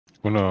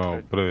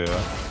Uno previa.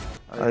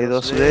 Hay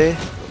 2B,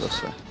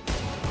 2A.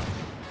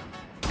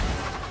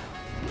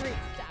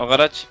 O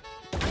garage.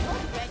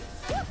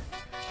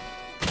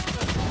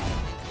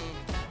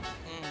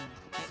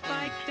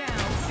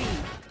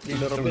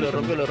 Lo rompió.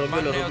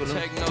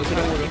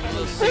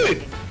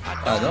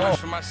 Ah, no.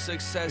 For my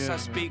success, I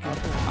speak it.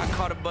 I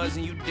caught a buzz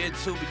and you did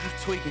too, but you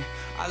tweaking.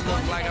 I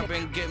look like I've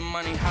been getting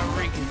money, how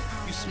reeking.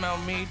 You smell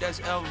me, that's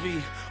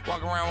LV.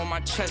 Walk around with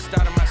my chest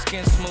out and my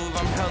skin smooth,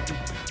 I'm healthy.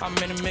 I'm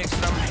in a mix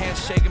and I'm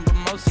handshaking, but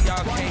most of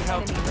y'all can't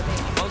help it.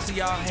 Most of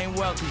y'all ain't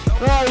wealthy.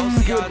 Most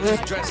of y'all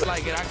just dress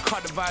like it. I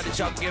caught the vibe that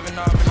y'all giving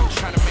off and I'm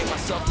trying to make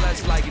myself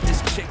less like it.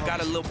 This chick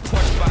got a little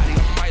Porsche body,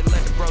 I might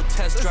let the bro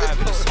test drive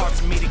it. It's hard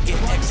for me to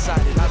get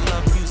excited. I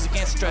love music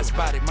and stress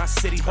about it. My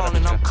city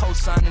hauling, I'm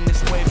co-signing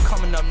this wave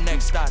coming up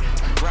next out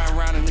it. Ride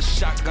around in the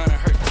shotgun and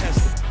her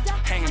tested.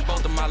 Hanging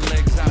both of my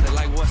legs out it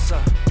like what's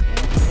up?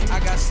 I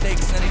got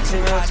stakes and they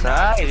too high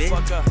now,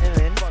 fuck up.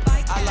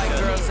 I like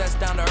girls that's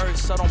down to earth,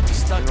 so don't be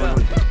stuck up.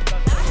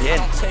 I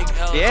don't take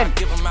L's, I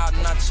give them out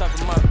and I chuck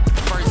them up.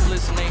 First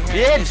listen, they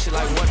hearing this shit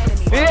like what the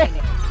fuck?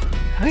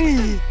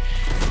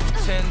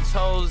 10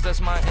 toes, that's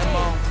my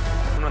MO.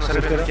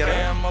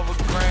 Fam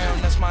over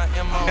gram, that's my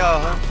MO.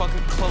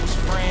 Fucking close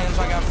friends,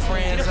 I got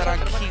friends that I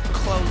keep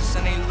close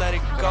and they let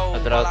it go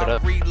while I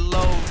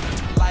reload.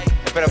 Like,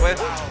 Espera, pues.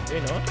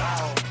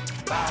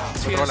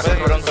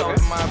 tears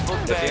over my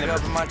book bag,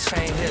 up in my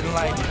chain hitting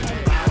like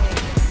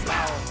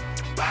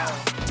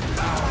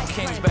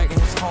King's back in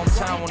his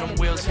hometown when them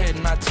wheels hit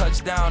and I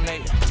touch down, they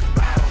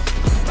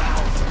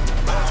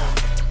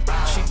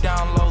she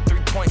down low,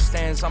 3-point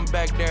stands. I'm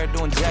back there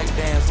doing jack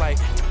dance like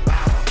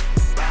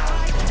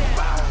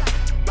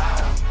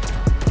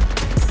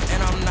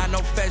and I'm not no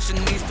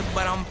fashionista,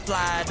 but I'm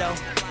fly though.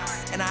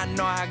 And I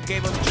know I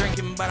gave up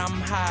drinking, but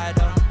I'm high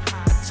though.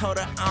 I told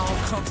her I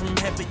don't come from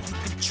heaven, you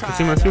can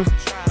try though.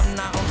 I'm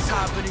not on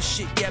top of this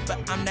shit yet, but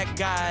I'm that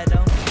guy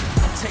though.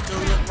 I take a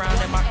look round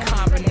at my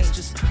confidence,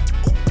 just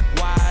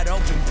wide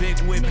open, big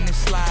whip and it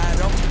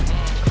slide open.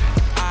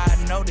 I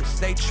notice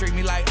they treat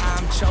me like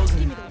I'm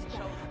chosen.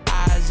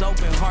 Eyes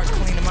open, heart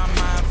clean and my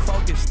mind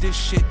focused. This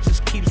shit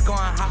just keeps going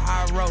how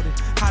I wrote it.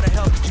 How the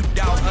hell did you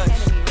doubt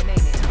us?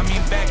 I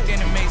mean back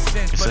then it made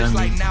sense, but it's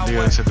like now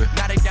what?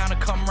 Now they down to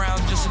come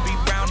round just to be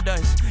round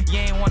us. You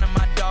ain't one of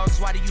my dogs,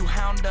 why do you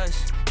hound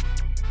us?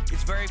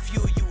 It's very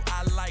few of you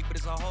I like, but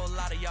it's a whole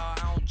lot of y'all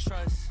I don't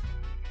trust.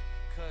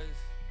 Cause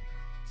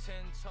 10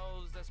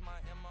 toes, that's my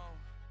MO.